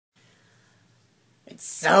It's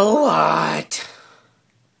so hot.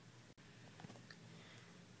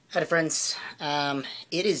 Howdy, friends.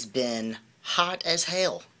 It has been hot as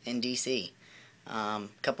hell in DC.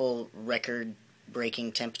 Couple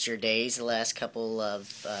record-breaking temperature days the last couple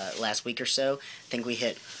of last week or so. I think we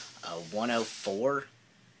hit 104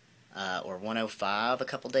 or 105 a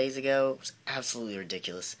couple days ago. It was absolutely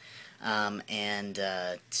ridiculous, and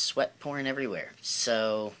sweat pouring everywhere.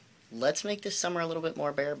 So let's make this summer a little bit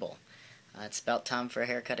more bearable. It's about time for a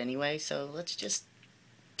haircut anyway, so let's just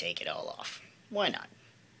take it all off. Why not?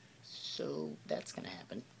 So that's gonna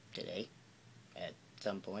happen today at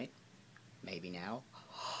some point. Maybe now.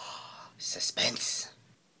 Suspense.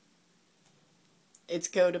 It's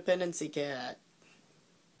Codependency Cat.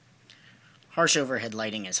 Harsh overhead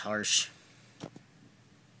lighting is harsh.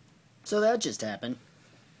 So that just happened.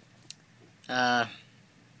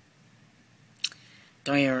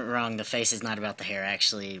 Don't get me wrong, the face is not about the hair. I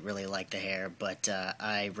actually really like the hair, but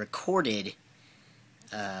I recorded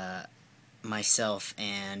myself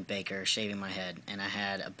and Baker shaving my head, and I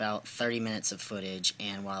had about 30 minutes of footage,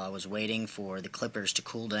 and while I was waiting for the clippers to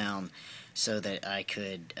cool down so that I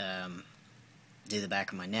could do the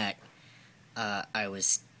back of my neck, I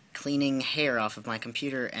was cleaning hair off of my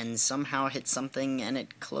computer and somehow hit something and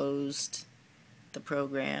it closed the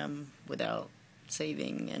program without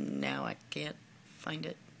saving, and now I can't find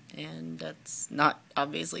it, and that's not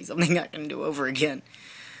obviously something I can do over again.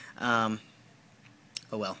 Oh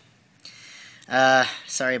well.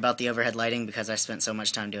 Sorry about the overhead lighting, because I spent so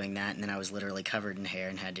much time doing that, and then I was literally covered in hair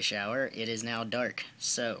and had to shower. It is now dark,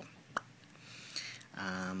 so,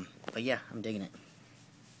 but yeah, I'm digging it.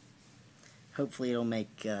 Hopefully it'll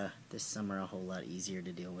make, this summer a whole lot easier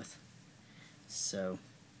to deal with. So,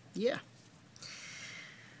 yeah.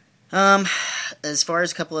 As far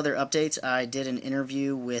as a couple other updates, I did an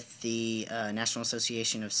interview with the National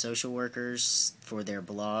Association of Social Workers for their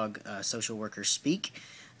blog, Social Workers Speak,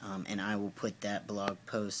 and I will put that blog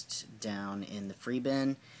post down in the free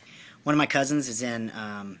bin. One of my cousins is in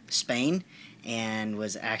Spain and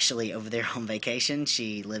was actually over there on vacation.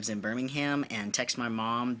 She lives in Birmingham, and texted my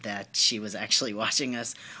mom that she was actually watching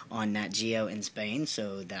us on Nat Geo in Spain,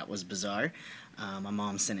 so that was bizarre. My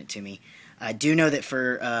mom sent it to me. I do know that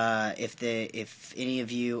for if any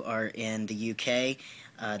of you are in the UK,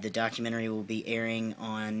 the documentary will be airing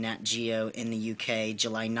on Nat Geo in the UK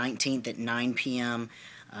July 19th at 9 p.m.,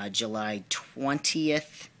 July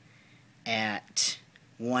 20th at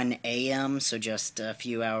 1 a.m., so just a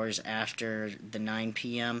few hours after the 9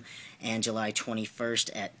 p.m., and July 21st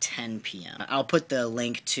at 10 p.m. I'll put the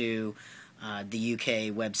link to the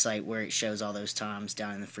UK website where it shows all those times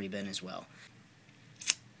down in the free bin as well.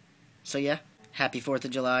 So yeah, happy 4th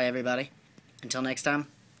of July, everybody. Until next time.